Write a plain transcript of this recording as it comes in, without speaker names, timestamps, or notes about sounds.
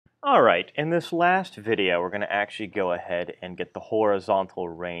All right, in this last video, we're going to actually go ahead and get the horizontal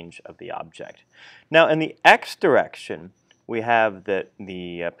range of the object. Now, in the x direction, we have that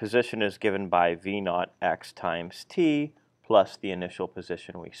the position is given by v naught x times t plus the initial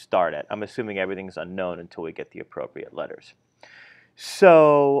position we start at. I'm assuming everything's unknown until we get the appropriate letters.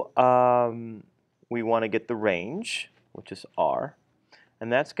 So we want to get the range, which is r.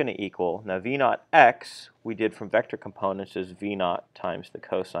 And that's going to equal, now v naught x, we did from vector components, is v naught times the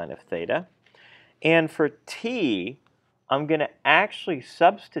cosine of theta. And for t, I'm going to actually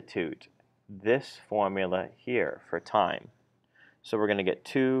substitute this formula here for time. So we're going to get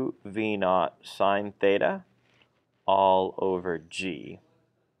 2 v naught sine theta all over g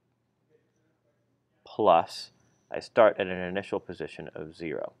plus, I start at an initial position of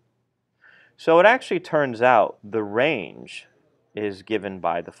 0. So it actually turns out the range is given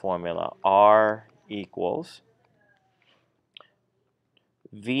by the formula r equals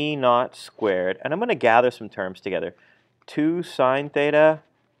v naught squared, and I'm going to gather some terms together, 2 sine theta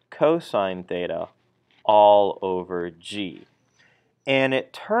cosine theta all over g. And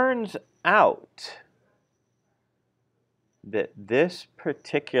it turns out that this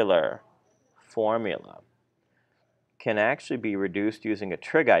particular formula can actually be reduced using a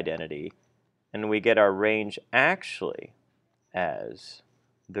trig identity, and we get our range actually as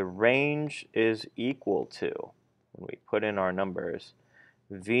the range is equal to, when we put in our numbers,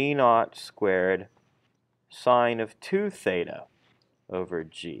 v naught squared sine of 2 theta over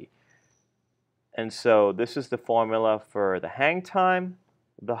g. And so this is the formula for the hang time,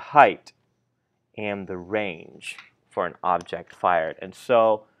 the height, and the range for an object fired. And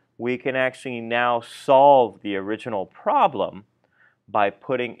so we can actually now solve the original problem by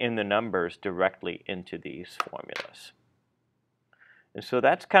putting in the numbers directly into these formulas. And so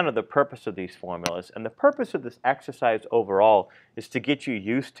that's kind of the purpose of these formulas. And the purpose of this exercise overall is to get you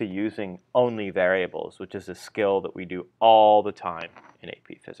used to using only variables, which is a skill that we do all the time in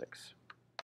AP Physics.